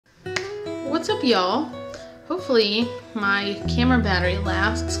What's up, y'all? Hopefully my camera battery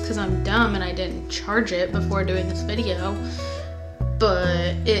lasts because I'm dumb and I didn't charge it before doing this video,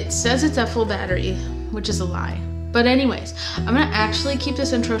 but it says it's at full battery, which is a lie. But anyways, I'm gonna actually keep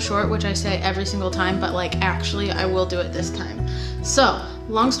this intro short, which I say every single time, but like actually I will do it this time. So,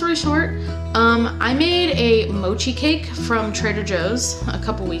 long story short, I made a mochi cake from Trader Joe's a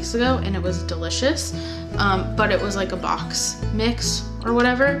couple weeks ago and it was delicious, but it was like a box mix or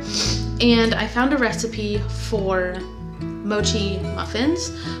whatever. And I found a recipe for Mochi Muffins,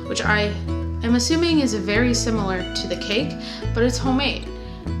 which I am assuming is very similar to the cake, but it's homemade.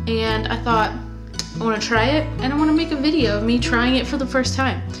 And I thought, I want to try it and I want to make a video of me trying it for the first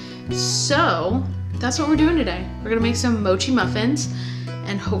time. So that's what we're doing today. We're gonna make some mochi muffins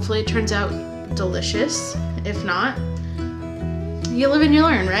and hopefully it turns out delicious. If not, you live and you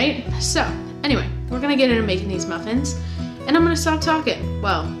learn, right? So anyway, we're gonna get into making these muffins and I'm gonna stop talking.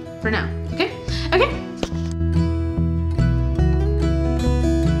 Well, for now, okay? Okay.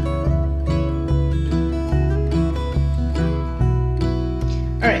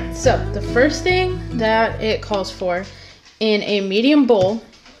 Alright, so the first thing that it calls for, in a medium bowl,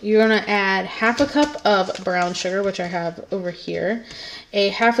 you're gonna add half a cup of brown sugar, which I have over here, a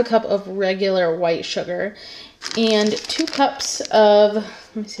half a cup of regular white sugar, and 2 cups of,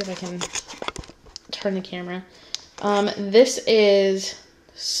 let me see if I can turn the camera. This is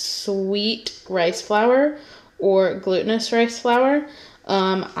sweet rice flour or glutinous rice flour.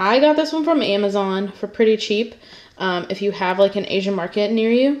 I got this one from Amazon for pretty cheap. If you have like an Asian market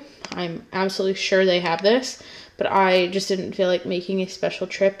near you, I'm absolutely sure they have this, but I just didn't feel like making a special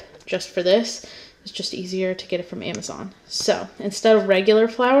trip just for this. It's just easier to get it from Amazon. So instead of regular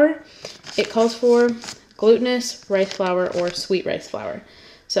flour, it calls for glutinous rice flour or sweet rice flour.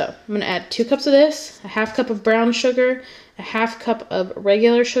 So I'm gonna add 2 cups of this, a half cup of brown sugar, a half cup of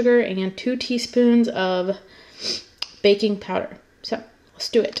regular sugar, and 2 teaspoons of baking powder. So let's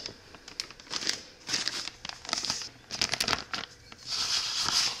do it.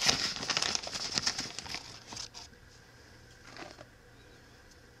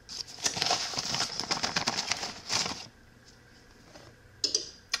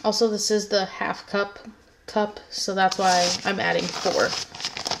 Also, this is the half cup, so that's why I'm adding 4.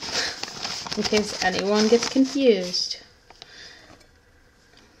 In case anyone gets confused.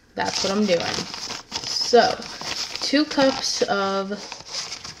 That's what I'm doing. So, 2 cups of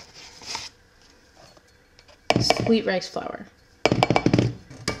sweet rice flour.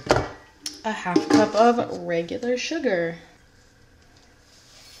 A half cup of regular sugar.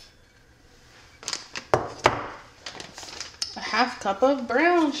 A half cup of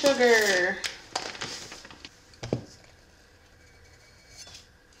brown sugar.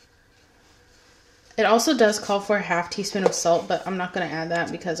 It also does call for a half teaspoon of salt, but I'm not going to add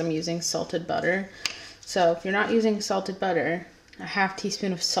that because I'm using salted butter. So if you're not using salted butter, a half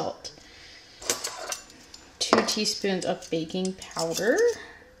teaspoon of salt. 2 teaspoons of baking powder.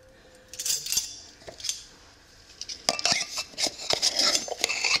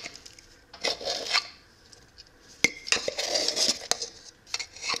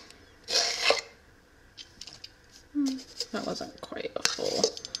 That wasn't quite a full.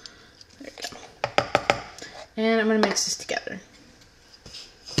 There we go. And I'm going to mix this together.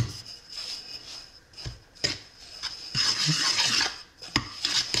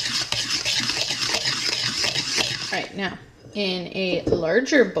 Alright, now in a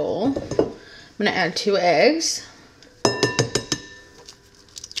larger bowl, I'm going to add 2 eggs.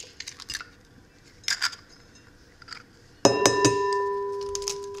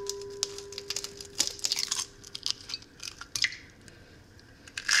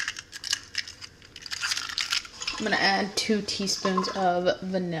 I'm going to add 2 teaspoons of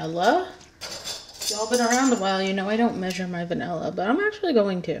vanilla. If y'all been around a while, you know I don't measure my vanilla, but I'm actually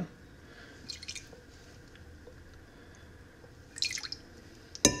going to.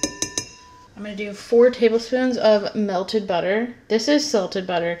 I'm going to do 4 tablespoons of melted butter. This is salted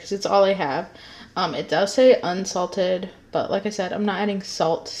butter because it's all I have. It does say unsalted, but like I said, I'm not adding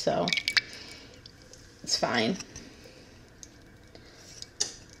salt, so it's fine.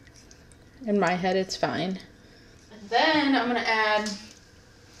 In my head, it's fine. Then I'm going to add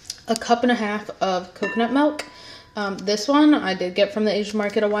a cup and a half of coconut milk. This one I did get from the Asian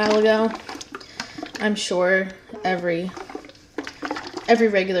market a while ago. I'm sure every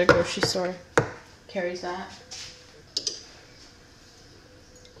regular grocery store carries that.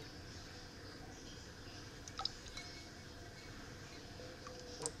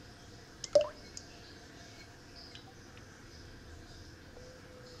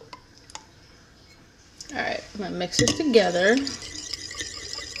 Alright, I'm going to mix this together.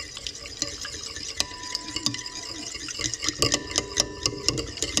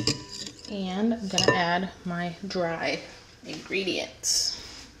 And I'm gonna add my dry ingredients.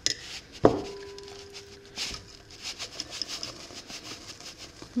 I'm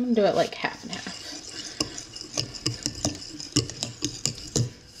gonna do it like half and half.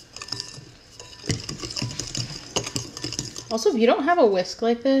 Also, if you don't have a whisk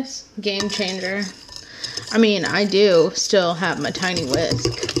like this, game changer. I mean, I do still have my tiny whisk.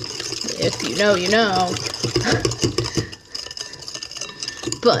 If you know, you know.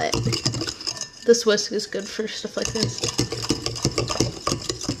 But this whisk is good for stuff like this.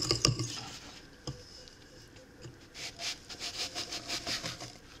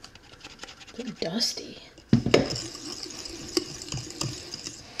 It's dusty.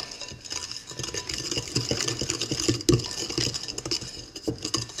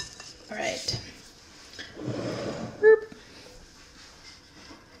 All right. Boop.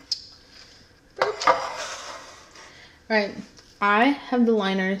 Boop. All right. I have the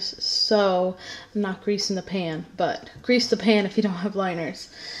liners, so I'm not greasing the pan, but grease the pan if you don't have liners.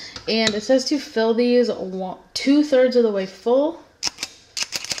 And it says to fill these 2/3 of the way full.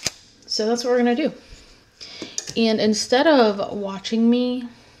 So that's what we're gonna do. And instead of watching me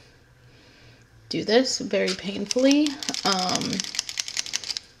do this very painfully,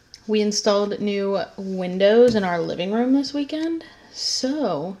 we installed new windows in our living room this weekend.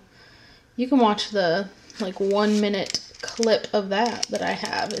 So you can watch the like 1-minute clip of that I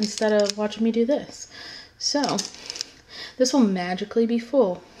have instead of watching me do this. So this will magically be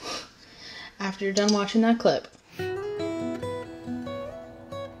full after you're done watching that clip.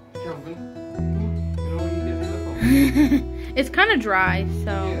 It's kind of dry,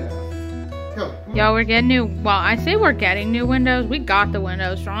 so y'all, we're getting new, well, I say we're getting new windows. We got the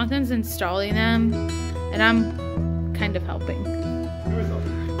windows. Jonathan's installing them, and I'm kind of helping.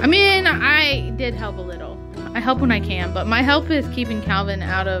 I mean, I did help a little. I help when I can, but my help is keeping Calvin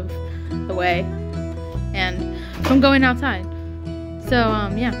out of the way and from going outside. So,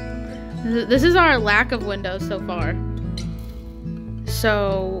 yeah. This is our lack of windows so far.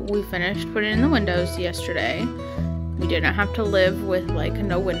 So, we finished putting in the windows yesterday. We didn't have to live with, like,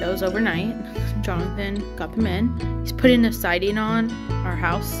 no windows overnight. Jonathan got them in. He's putting the siding on our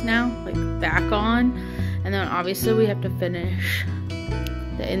house now, like, back on. And then, obviously, we have to finish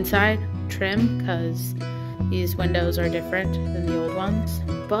the inside trim, because these windows are different than the old ones.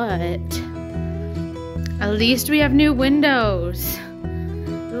 But at least we have new windows.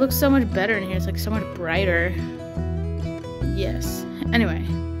 It looks so much better in here. It's like so much brighter. Yes. Anyway,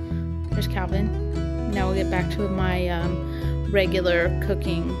 there's Calvin. Now we'll get back to my regular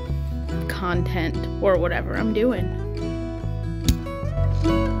cooking content or whatever I'm doing.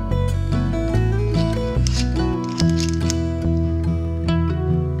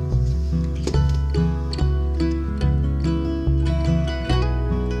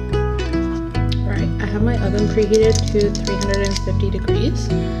 Alright, I have my oven preheated to 350 degrees.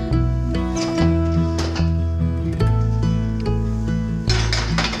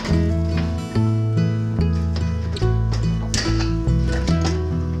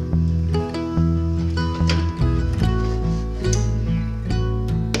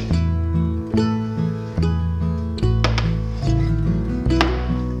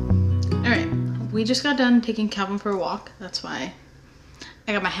 We just got done taking Calvin for a walk. That's why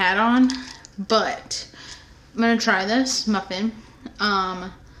I got my hat on. But I'm gonna try this muffin.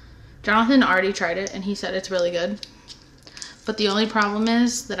 Jonathan already tried it and he said it's really good. But the only problem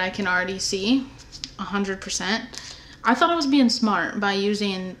is that I can already see 100%. I thought I was being smart by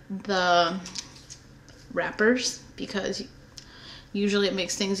using the wrappers because usually it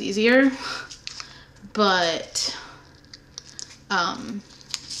makes things easier. But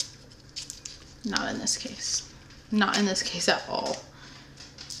not in this case. Not in this case at all.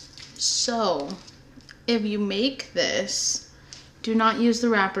 So, if you make this, do not use the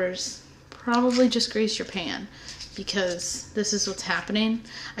wrappers. Probably just grease your pan because this is what's happening.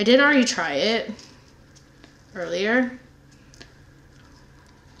 I did already try it earlier.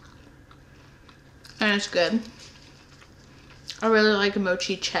 And it's good. I really like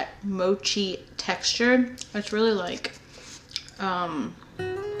mochi texture. It's really like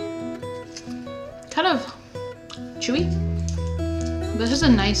kind of chewy. This is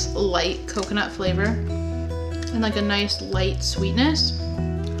a nice light coconut flavor and like a nice light sweetness.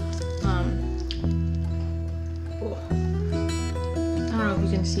 I don't know if you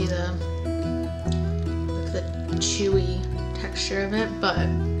can see the chewy texture of it, but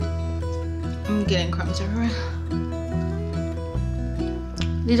I'm getting crumbs everywhere.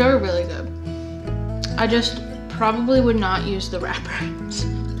 These are really good. I just probably would not use the wrappers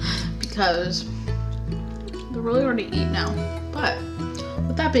because they're really hard to eat now. But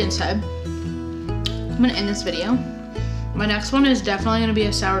with that being said, I'm gonna end this video. My next one is definitely gonna be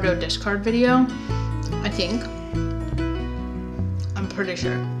a sourdough discard video, I think. I'm pretty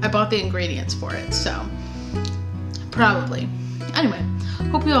sure. I bought the ingredients for it, so probably. Anyway,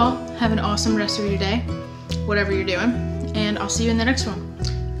 hope you all have an awesome rest of your day, whatever you're doing, and I'll see you in the next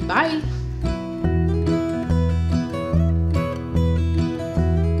one. Bye!